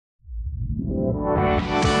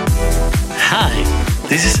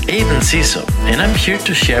This is Aiden Ciso, and I'm here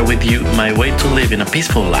to share with you my way to live in a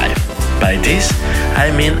peaceful life. By this,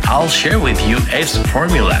 I mean I'll share with you Abe's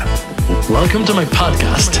formula. Welcome to my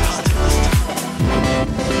podcast.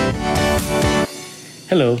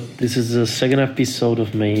 Hello, this is the second episode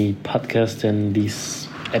of my podcast, and this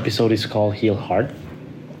episode is called Heal Heart.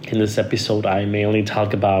 In this episode, I mainly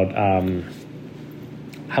talk about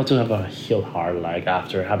how to have a healed heart, like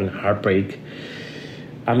after having a heartbreak.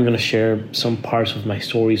 I'm going to share some parts of my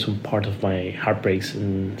story, some part of my heartbreaks,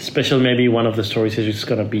 and especially maybe one of the stories is just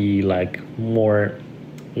going to be like more,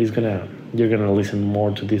 you're going to listen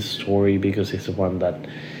more to this story because it's the one that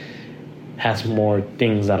has more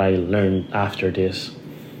things that I learned after this.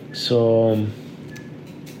 So,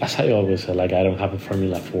 as I always say, like I don't have a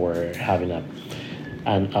formula for having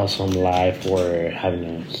an awesome life or having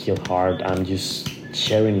a healed heart. I'm just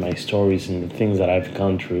sharing my stories and the things that I've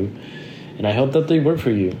gone through. And I hope that they work for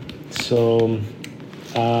you. So,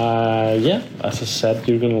 as I said,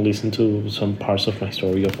 you're going to listen to some parts of my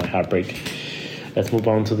story, of my heartbreak. Let's move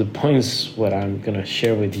on to the points where I'm going to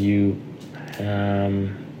share with you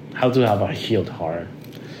how to have a healed heart.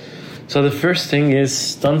 So the first thing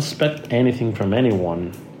is, don't expect anything from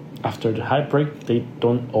anyone. After the heartbreak, they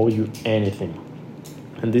don't owe you anything.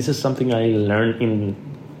 And this is something I learned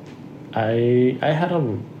I had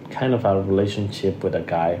a kind of a relationship with a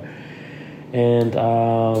guy. And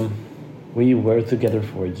we were together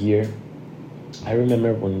for a year. I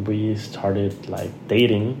remember when we started like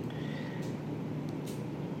dating,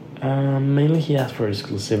 mainly he asked for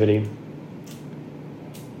exclusivity.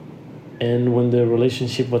 And when the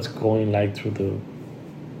relationship was going like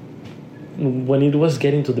when it was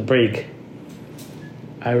getting to the break,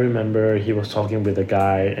 I remember he was talking with a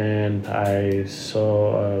guy, and I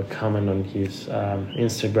saw a comment on his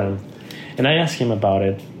Instagram, and I asked him about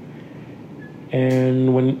it.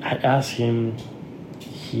 And when I asked him,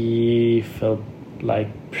 he felt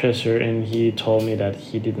like pressure, and he told me that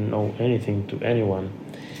he didn't owe anything to anyone.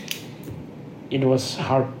 It was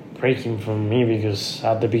heartbreaking for me because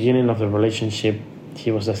at the beginning of the relationship, he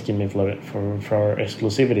was asking me for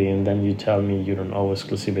exclusivity, and then you tell me you don't owe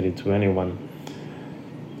exclusivity to anyone.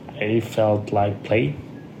 I felt like play.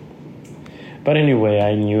 But anyway,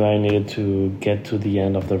 I knew I needed to get to the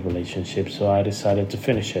end of the relationship, so I decided to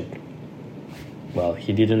finish it. Well,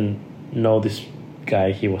 he didn't know this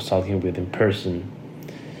guy he was talking with in person.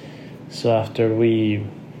 So after we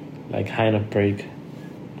kind of break,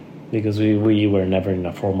 because we were never in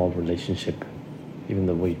a formal relationship, even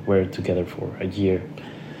though we were together for a year.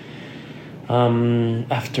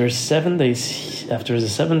 After the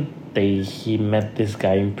 7th day he met this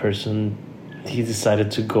guy in person, he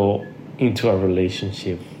decided to go into a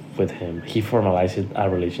relationship with him. He formalized a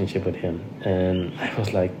relationship with him. And I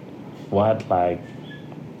was like, what? Like,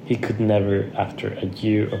 he could never, after a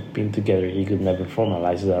year of being together, he could never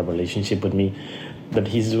formalize a relationship with me. But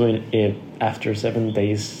he's doing it after 7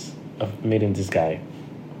 days of meeting this guy.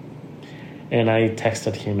 And I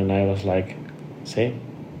texted him and I was like, see,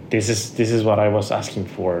 this is what I was asking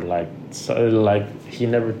for. He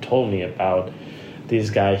never told me about this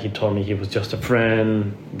guy. He told me he was just a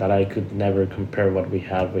friend, that I could never compare what we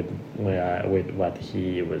had with what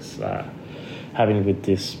he was having with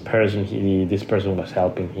this person. This person was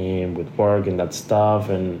helping him with work and that stuff,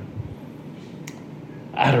 and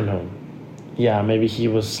I don't know. Yeah, maybe he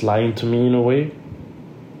was lying to me in a way.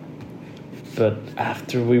 But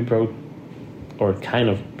after we broke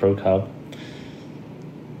up,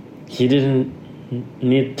 he didn't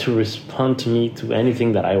need to respond to me to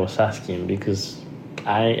anything that I was asking, because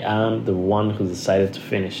I am the one who decided to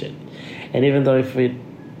finish it. And even though if it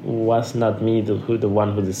was not me the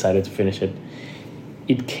one who decided to finish it,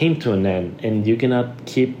 it came to an end, and you cannot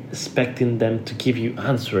keep expecting them to give you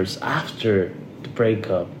answers after the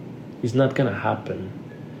breakup. It's not gonna happen.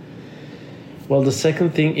 Well, the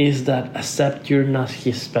second thing is that accept you're not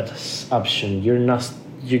his best option.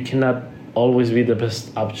 You cannot always be the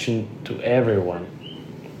best option to everyone.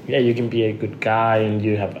 Yeah, you can be a good guy and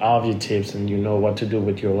you have objectives and you know what to do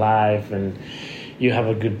with your life, and you have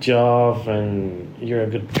a good job and you're a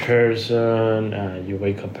good person. You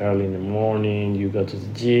wake up early in the morning, you go to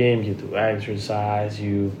the gym, you do exercise,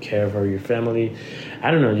 you care for your family.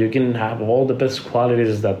 I don't know, you can have all the best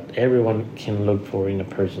qualities that everyone can look for in a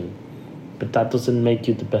person. But that doesn't make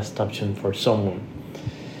you the best option for someone.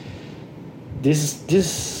 This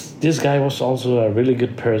guy was also a really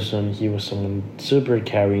good person. He was someone super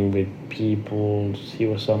caring with people. He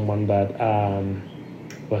was someone that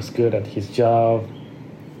was good at his job.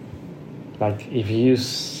 Like, if you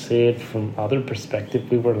see it from other perspective,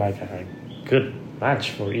 we were like a good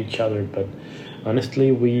match for each other. But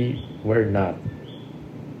honestly, we were not.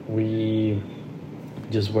 we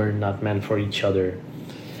just were not meant for each other.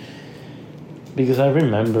 Because I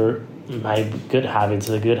remember my good habits,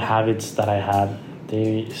 the good habits that I had,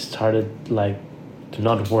 they started like to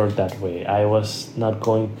not work that way. I was not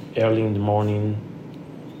going early in the morning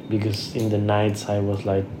because in the nights I was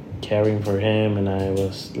like caring for him, and I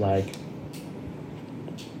was like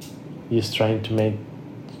just trying to make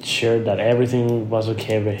sure that everything was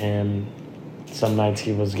okay with him. Some nights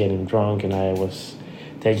he was getting drunk and I was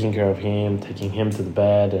taking care of him, taking him to the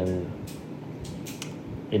bed, and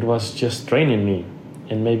it was just draining me.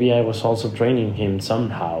 And maybe I was also draining him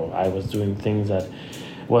somehow. I was doing things that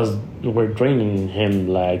were draining him,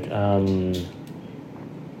 like I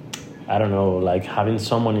don't know, like having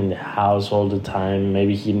someone in the house all the time.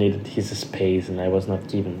 Maybe he needed his space and I was not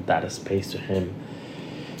giving that space to him.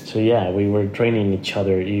 So yeah, we were draining each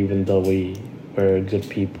other even though we were good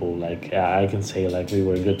people. Like I can say like we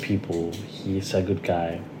were good people. He's a good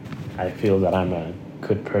guy. I feel that I'm a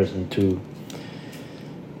good person too.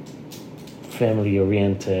 Family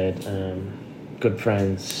oriented, good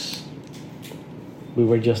friends. We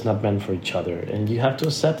were just not meant for each other, and you have to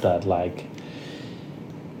accept that. Like,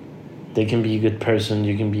 they can be a good person,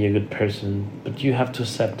 you can be a good person, but you have to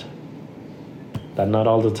accept that not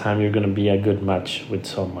all the time you're gonna be a good match with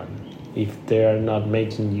someone. If they are not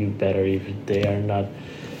making you better, if they are not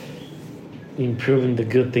improving the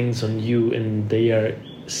good things on you, and they are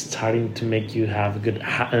starting to make you have good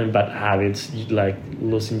and bad habits, like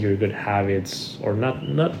losing your good habits, or not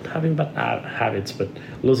having bad habits, but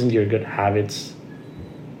losing your good habits,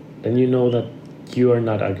 then you know that you are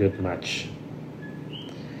not a good match.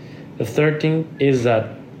 The third thing is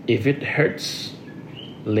that if it hurts,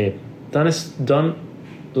 leave. Don't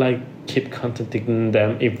like keep contacting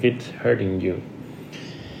them if it's hurting you.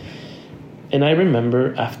 And I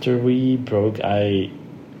remember after we broke, I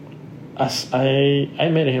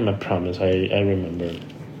made him a promise. I remember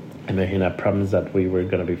I made him a promise that we were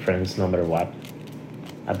gonna be friends no matter what.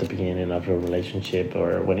 At the beginning of a relationship,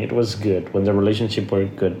 or when it was good, when the relationship were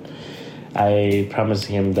good, I promised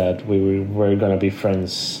him that we were gonna be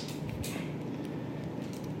friends.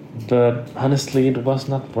 But honestly, it was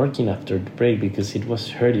not working after the break because it was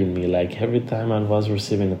hurting me. Like every time I was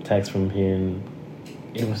receiving a text from him,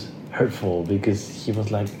 it was hurtful because he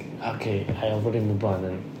was like, okay, I already moved on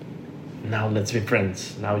and now let's be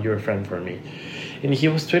friends. Now you're a friend for me. And he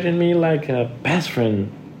was treating me like a best friend.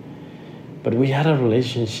 But we had a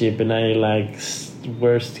relationship and I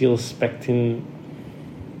were still expecting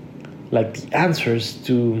like the answers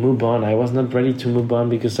to move on. I was not ready to move on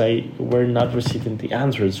because I were not receiving the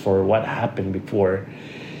answers for what happened before.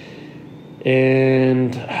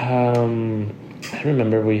 And I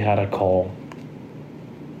remember we had a call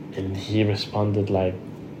and he responded like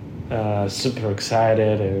super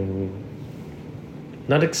excited, and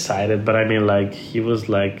not excited, but I mean like he was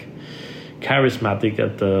like charismatic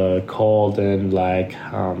at the call and like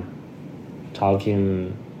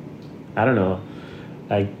talking, I don't know,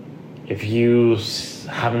 like if you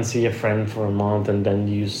haven't seen a friend for a month and then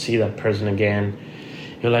you see that person again,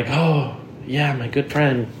 you're like, oh yeah, my good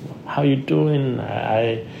friend, how you doing?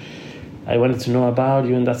 I wanted to know about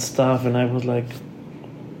you and that stuff. And I was like,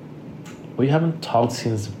 we haven't talked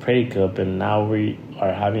since the breakup and now we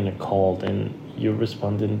are having a call and you're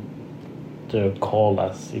responding to a call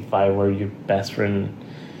as if I were your best friend.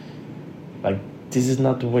 Like, this is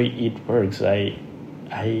not the way it works. I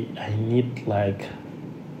need like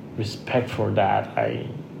respect for that.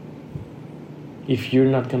 If you're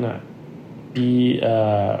not gonna be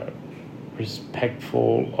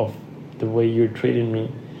respectful of the way you're treating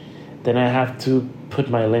me, then I have to put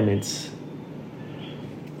my limits.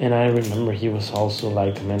 And I remember he was also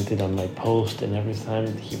like commented on my post, and every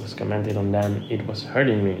time he was commenting on them, it was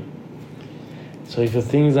hurting me. So if the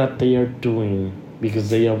things that they are doing because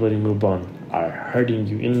they already moved on are hurting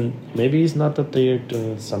you, and maybe it's not that they are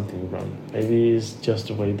doing something wrong, maybe it's just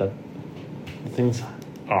the way that things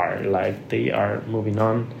are, like they are moving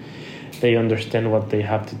on, they understand what they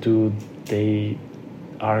have to do, they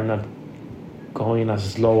are not going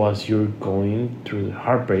as slow as you're going through the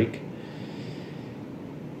heartbreak.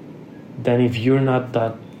 Then if you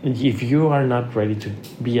are not ready to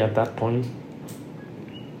be at that point,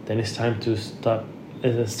 then it's time to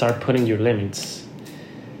start putting your limits.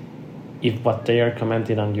 If what they are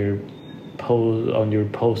commenting on your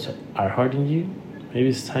post are hurting you, maybe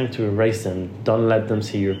it's time to erase them. Don't let them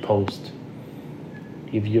see your post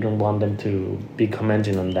if you don't want them to be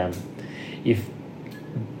commenting on them. If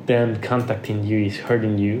them contacting you is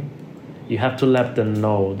hurting you, you have to let them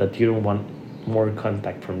know that you don't want more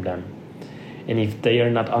contact from them. And if they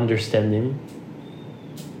are not understanding,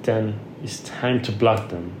 then it's time to block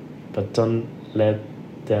them, but don't let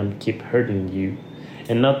them keep hurting you.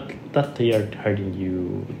 And not that they are hurting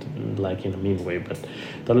you like in a mean way, but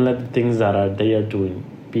don't let the things that they are doing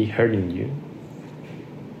be hurting you.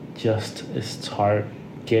 Just start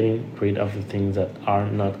getting rid of the things that are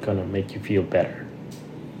not gonna make you feel better.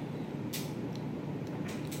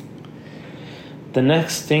 The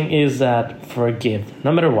next thing is that forgive,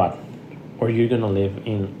 no matter what, or you're gonna live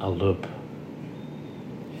in a loop.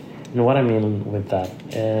 And what I mean with that,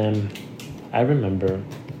 I remember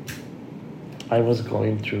I was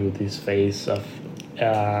going through this phase of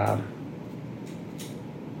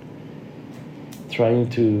trying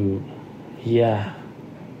to,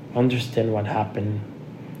 understand what happened.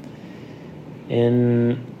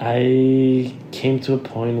 And I came to a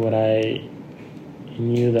point where I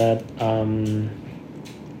knew that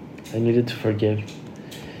I needed to forgive,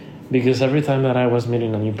 because every time that I was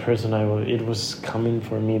meeting a new person, it was coming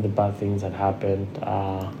for me the bad things that happened.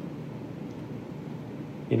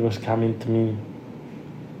 It was coming to me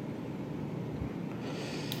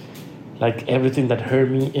like everything that hurt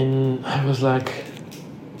me, and I was like,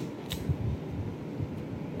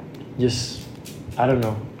 just, I don't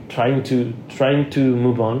know, trying to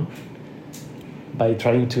move on by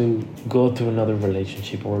trying to go to another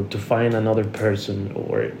relationship or to find another person,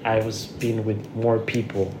 or I was being with more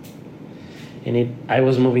people, and I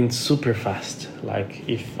was moving super fast. Like,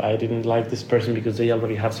 if I didn't like this person because they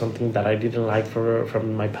already have something that I didn't like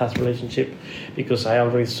from my past relationship, because I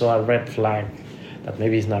already saw a red flag, that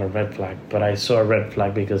maybe it's not a red flag, but I saw a red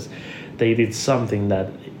flag because they did something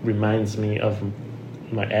that reminds me of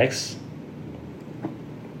my ex,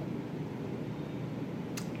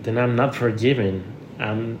 then I'm not forgiving.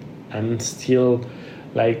 I'm still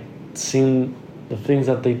like seeing the things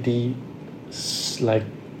that they did like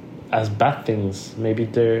as bad things. Maybe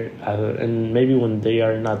they're and maybe when they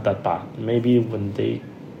are not that bad. Maybe when they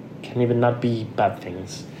can even not be bad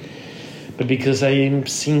things. But because I am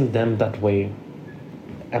seeing them that way,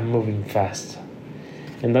 I'm moving fast.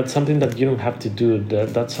 And that's something that you don't have to do.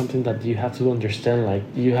 That's something that you have to understand. Like,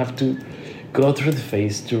 you have to go through the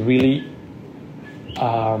phase to really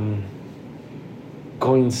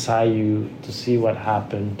go inside you to see what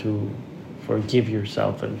happened, to forgive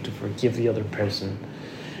yourself and to forgive the other person.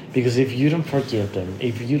 Because if you don't forgive them,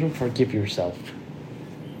 if you don't forgive yourself,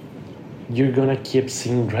 you're gonna keep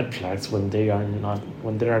seeing red flags when there are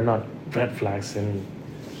not red flags, and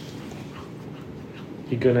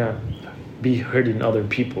you're gonna be hurting other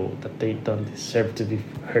people that they don't deserve to be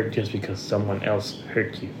hurt just because someone else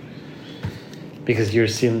hurt you. Because you're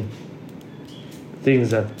seeing things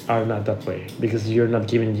that are not that way, because you're not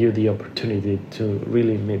giving you the opportunity to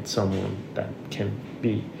really meet someone that can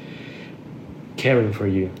be caring for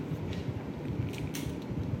you.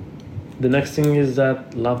 The next thing is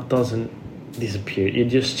that love doesn't disappear, it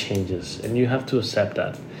just changes, and you have to accept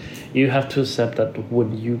that. You have to accept that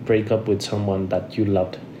when you break up with someone that you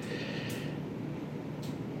loved,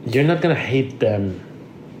 you're not gonna hate them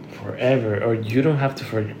forever, or you don't have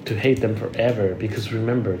to hate them forever, because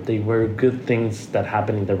remember, they were good things that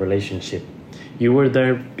happened in the relationship. You were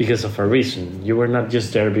there because of a reason. You were not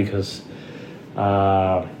just there because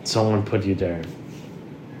someone put you there.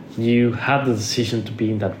 You had the decision to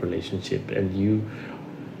be in that relationship, and you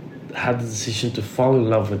had the decision to fall in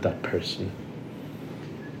love with that person.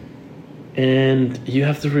 And you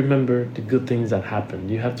have to remember the good things that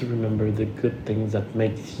happened. You have to remember the good things that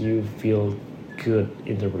make you feel good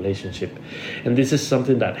in the relationship. And this is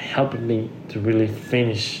something that helped me to really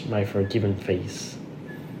finish my forgiving phase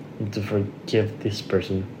and to forgive this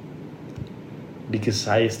person, because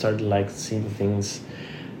I started like seeing things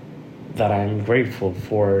that I'm grateful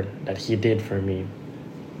for that he did for me.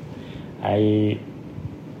 I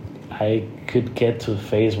could get to a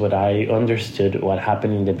phase where I understood what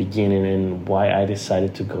happened in the beginning and why I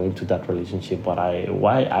decided to go into that relationship,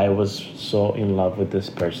 why I was so in love with this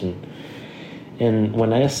person. And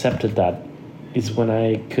when I accepted that, is when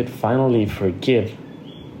I could finally forgive.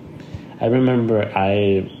 I remember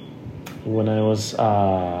when I was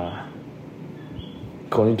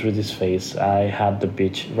going through this phase, I had the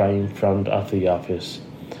beach right in front of the office.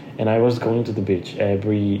 And I was going to the beach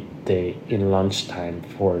every day in lunchtime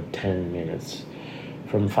for 10 minutes,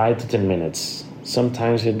 from 5 to 10 minutes.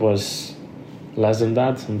 Sometimes it was less than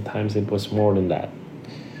that, sometimes it was more than that.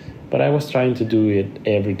 But I was trying to do it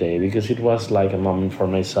every day because it was like a moment for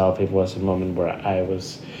myself. It was a moment where I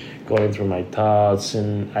was going through my thoughts,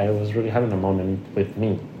 and I was really having a moment with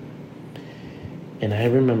me. And I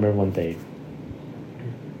remember one day,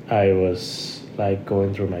 I was like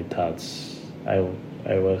going through my thoughts.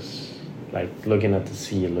 I was like looking at the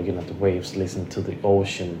sea, looking at the waves, listening to the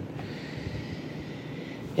ocean.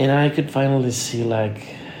 And I could finally see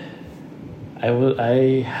like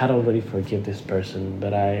I had already forgive this person,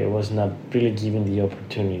 but I was not really given the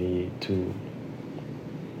opportunity to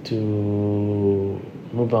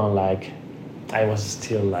move on. Like I was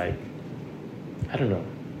still like, I don't know,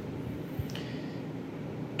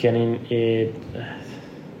 getting it,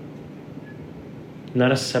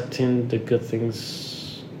 not accepting the good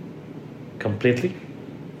things completely.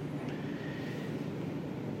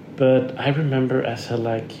 But I remember I said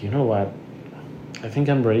like, you know what, I think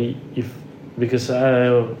I'm ready. If because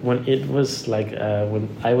when it was like when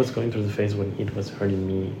I was going through the phase when it was hurting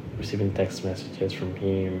me, receiving text messages from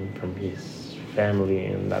him, from his family,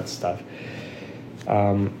 and that stuff,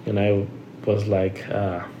 and I was like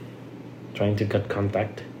trying to cut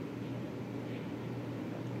contact.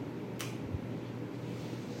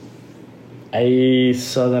 I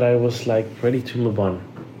saw that I was like ready to move on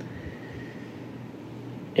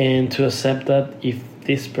and to accept that if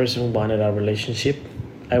this person wanted a relationship,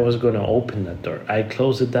 I was gonna open that door. I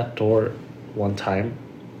closed that door one time,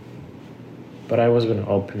 but I was gonna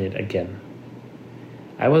open it again.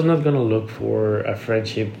 I was not gonna look for a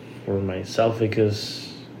friendship for myself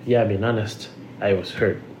because, yeah, being honest, I was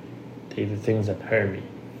hurt. They did things that hurt me.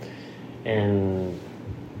 And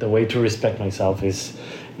the way to respect myself is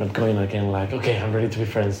not going again like, okay, I'm ready to be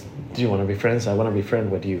friends. Do you want to be friends? I want to be friend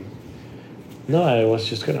with you. No, I was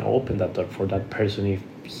just gonna open that door for that person. If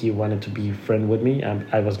he wanted to be friend with me,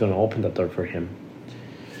 I was gonna open that door for him.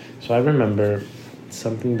 So I remember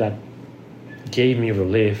something that gave me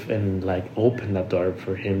relief and like opened that door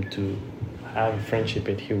for him to have a friendship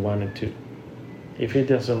if he wanted to. If he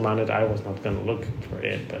doesn't want it, I was not gonna look for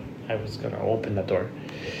it, but I was gonna open that door.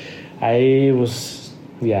 I was,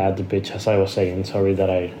 yeah, the bitch, as I was saying. Sorry that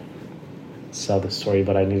I saw the story,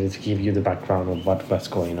 but I needed to give you the background of what was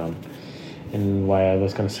going on and why I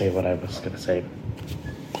was gonna say what I was gonna say.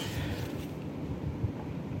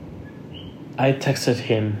 I texted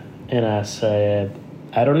him and I said,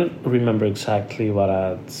 I don't remember exactly what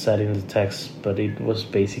I said in the text, but it was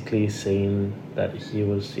basically saying that he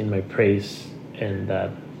was in my praise and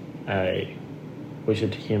that I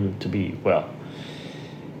wished him to be well.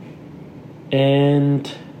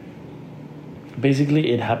 And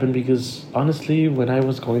basically, it happened because honestly, when I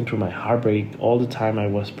was going through my heartbreak, all the time I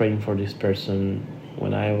was praying for this person.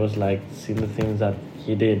 When I was like seeing the things that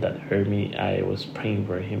he did that hurt me, I was praying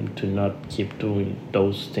for him to not keep doing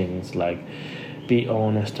those things. Like, be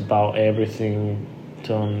honest about everything.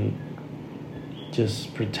 Don't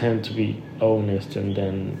just pretend to be honest and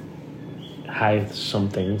then hide some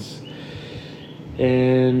things.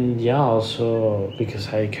 And yeah, also because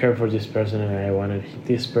I care for this person and I wanted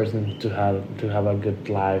this person to have a good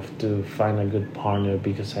life, to find a good partner,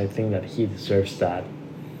 because I think that he deserves that.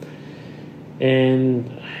 And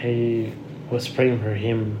I was praying for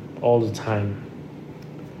him all the time.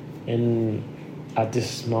 And at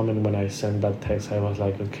this moment when I sent that text, I was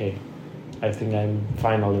like, okay, I think I'm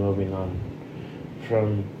finally moving on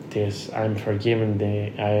from this. I'm forgiven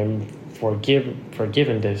this,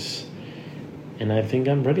 and I think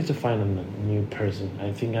I'm ready to find a new person.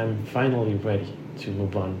 I think I'm finally ready to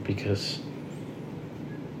move on because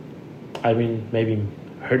I've been maybe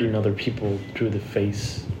hurting other people through the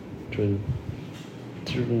face, through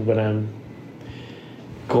when I'm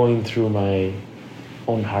going through my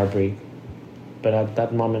own heartbreak. But at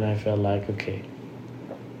that moment, I felt like, okay,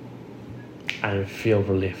 I feel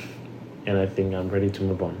relief, and I think I'm ready to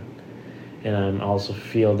move on. And I also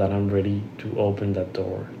feel that I'm ready to open that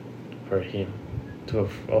door for him,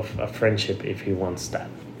 of a friendship if he wants that.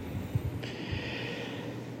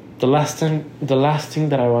 The last thing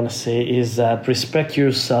that I want to say is that respect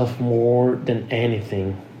yourself more than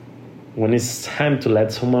anything. When it's time to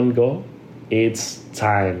let someone go, it's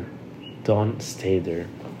time. Don't stay there.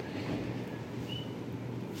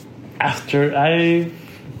 After I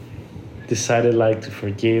decided like to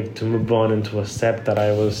forgive, to move on, and to accept that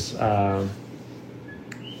I was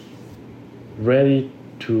ready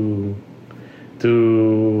to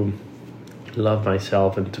love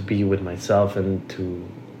myself and to be with myself and to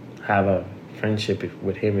have a friendship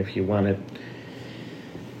with him if he wanted,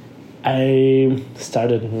 I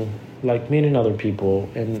started like meeting other people,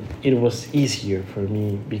 and it was easier for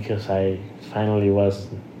me because I finally was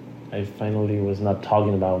not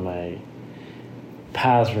talking about my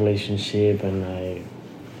past relationship. And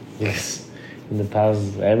yes, in the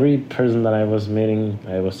past, every person that I was meeting,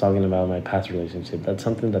 I was talking about my past relationship. That's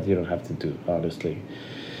something that you don't have to do, honestly.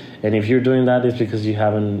 And if you're doing that, it's because you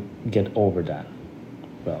haven't get over that.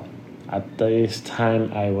 Well, at this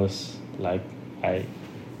time, I was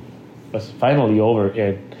finally over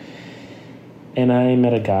it. And I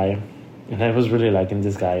met a guy, And I was really liking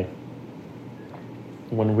this guy.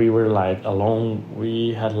 When we were like alone,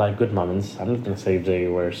 we had like good moments. I'm not gonna say they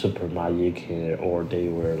were super magic or they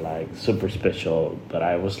were like super special, but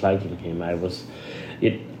I was liking him. I was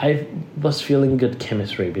feeling good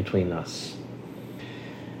chemistry between us.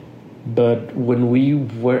 But when we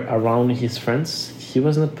were around his friends, he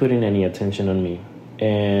was not putting any attention on me.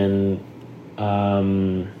 And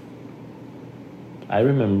I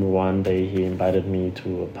remember one day he invited me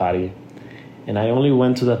to a party, and I only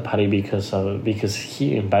went to that party because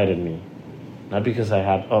he invited me, not because I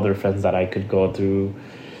had other friends that I could go to.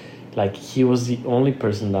 Like, he was the only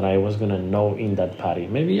person that I was gonna know in that party.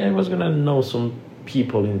 Maybe I was gonna know some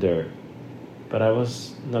people in there, but I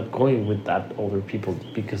was not going with that other people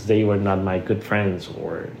because they were not my good friends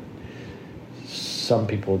or some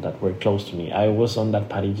people that were close to me. I was on that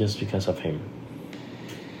party just because of him.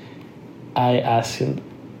 I asked him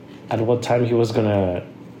at what time he was gonna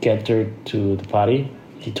get there to the party.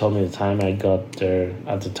 He told me the time. I got there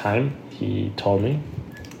at the time he told me,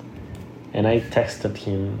 and I texted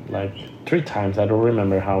him like 3 times. I don't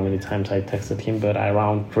remember how many times I texted him, but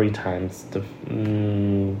around 3 times.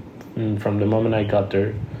 From the moment I got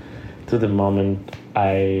there to the moment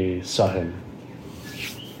I saw him,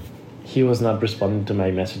 he was not responding to my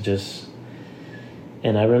messages.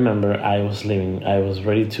 And I remember I was leaving. I was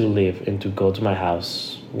ready to leave and to go to my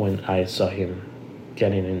house when I saw him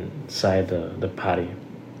getting inside the party.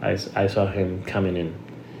 I saw him coming in.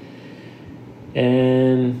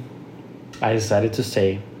 And I decided to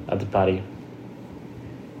stay at the party.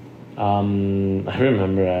 I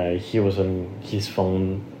remember he was on his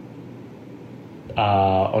phone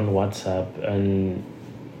on WhatsApp, and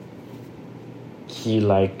he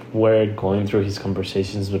like were going through his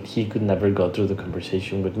conversations, but he could never go through the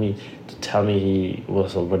conversation with me to tell me he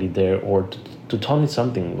was already there or to tell me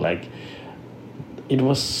something. Like, it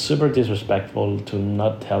was super disrespectful to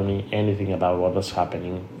not tell me anything about what was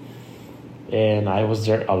happening, and I was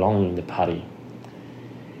there alone in the party.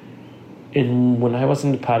 And when I was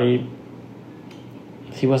in the party,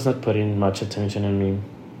 he was not putting much attention on me.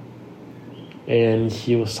 And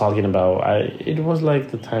he was talking about, it was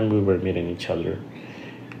like the time we were meeting each other.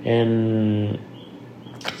 And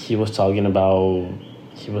he was talking about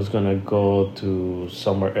he was gonna go to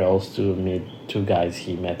somewhere else to meet 2 guys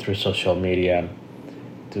he met through social media,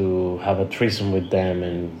 to have a threesome with them.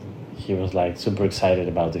 And he was like super excited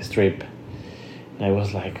about this trip. And I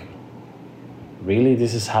was like, really,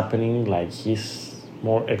 this is happening? Like, he's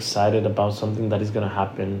more excited about something that is gonna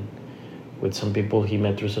happen with some people he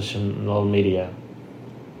met through social media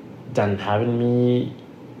than having me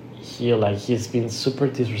here. Like, he's been super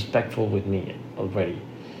disrespectful with me already.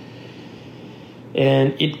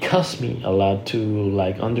 And it cost me a lot to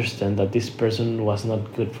like understand that this person was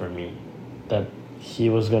not good for me, that he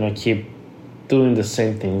was gonna keep doing the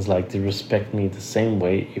same things, like to respect me the same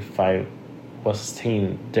way if I was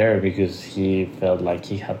staying there, because he felt like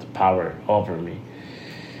he had the power over me.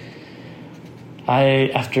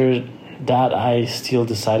 After that, I still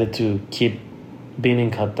decided to keep being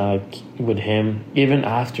in contact with him, even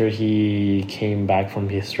after he came back from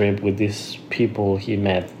his trip with these people he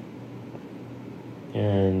met,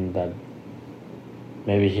 and that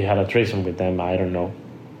maybe he had a threesome with them. I don't know,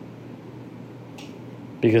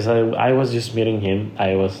 because I was just meeting him.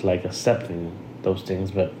 I was like accepting those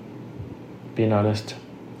things, but being honest,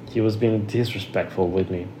 he was being disrespectful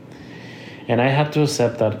with me, and I had to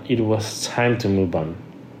accept that it was time to move on.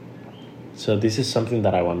 So this is something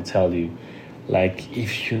that I want to tell you. Like,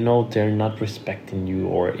 if you know they're not respecting you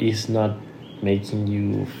or is not making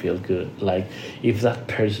you feel good, like if that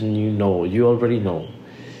person you already know,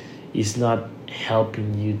 is not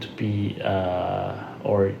helping you to be,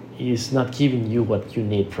 or is not giving you what you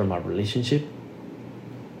need from a relationship,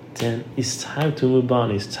 then it's time to move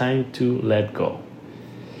on. It's time to let go.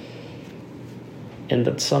 And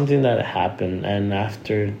that's something that happened. And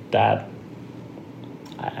after that,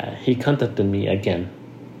 he contacted me again.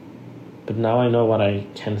 But now I know what I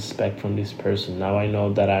can expect from this person. Now I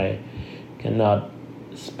know that I cannot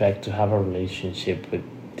expect to have a relationship with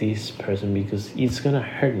this person because it's gonna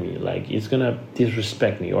hurt me. Like, it's gonna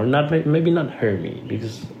disrespect me, or not. Maybe not hurt me,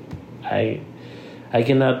 because I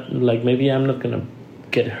cannot, like, maybe I'm not gonna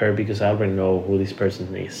get hurt because I already know who this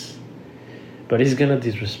person is. But it's gonna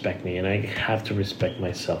disrespect me, and I have to respect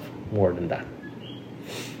myself more than that.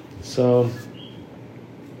 So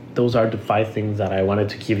those are the 5 things that I wanted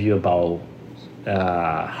to give you about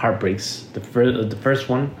heartbreaks. The first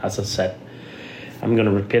one, as I said, I'm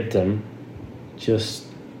gonna repeat them just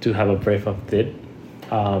to have a brief of it.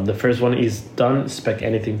 The first one is, don't expect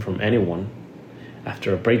anything from anyone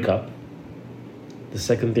after a breakup. The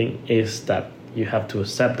second thing is that you have to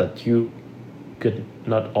accept that you could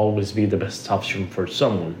not always be the best option for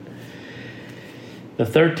someone. The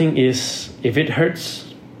third thing is, if it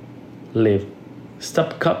hurts, leave.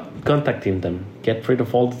 Stop contacting them. Get rid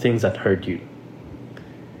of all the things that hurt you.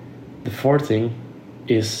 The fourth thing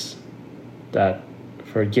is that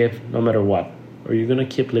forgive no matter what, or you're gonna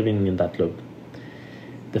keep living in that loop.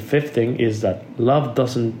 The fifth thing is that love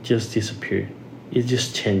doesn't just disappear. It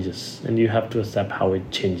just changes, and you have to accept how it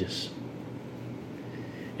changes.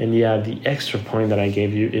 And yeah, the extra point that I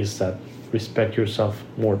gave you is that respect yourself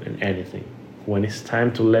more than anything. When it's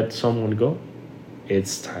time to let someone go,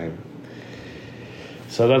 it's time.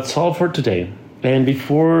 So that's all for today. And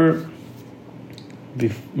before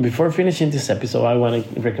finishing this episode, I want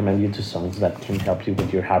to recommend you 2 songs that can help you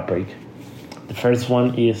with your heartbreak. The first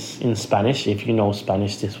one is in Spanish. If you know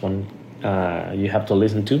Spanish, this one you have to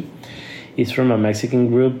listen to. It's from a Mexican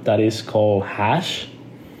group that is called Hash.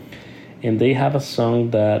 And they have a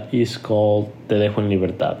song that is called Te Dejo en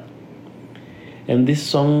Libertad. And this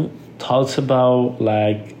song talks about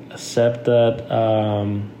like accept that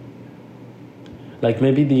like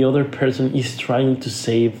maybe the other person is trying to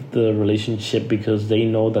save the relationship because they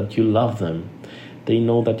know that you love them. They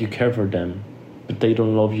know that you care for them, but they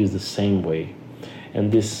don't love you the same way.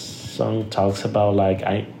 And this song talks about like,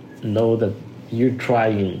 I know that you're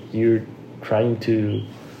trying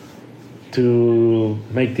to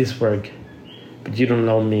make this work, but you don't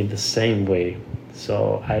love me the same way.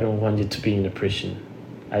 So I don't want you to be in a prison.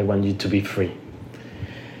 I want you to be free.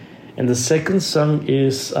 And the second song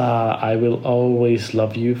is I Will Always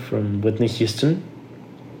Love You from Whitney Houston.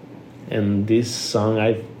 And this song,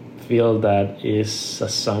 I feel that is a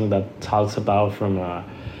song that talks about from a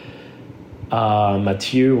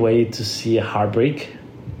mature way to see a heartbreak.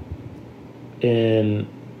 And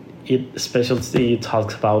it especially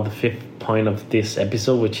talks about the 5th point of this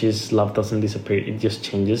episode, which is love doesn't disappear, it just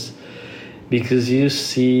changes. Because you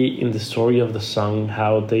see in the story of the song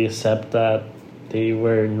how they accept that they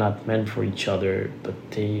were not meant for each other, but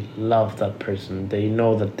they love that person. They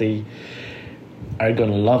know that they are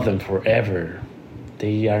gonna love them forever.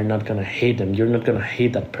 They are not gonna hate them. You're not gonna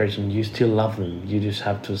hate that person. You still love them. You just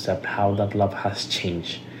have to accept how that love has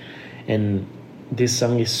changed. And this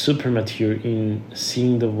song is super mature in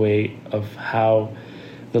seeing the way of how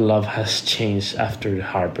the love has changed after the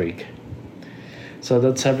heartbreak. So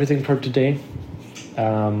that's everything for today.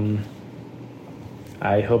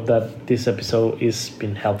 I hope that this episode has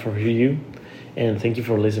been helpful for you, and thank you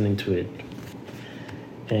for listening to it.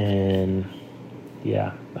 And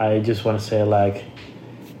yeah, I just want to say like,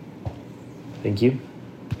 thank you.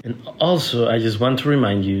 And also, I just want to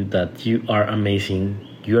remind you that you are amazing,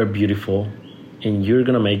 you are beautiful, and you're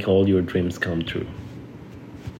gonna make all your dreams come true.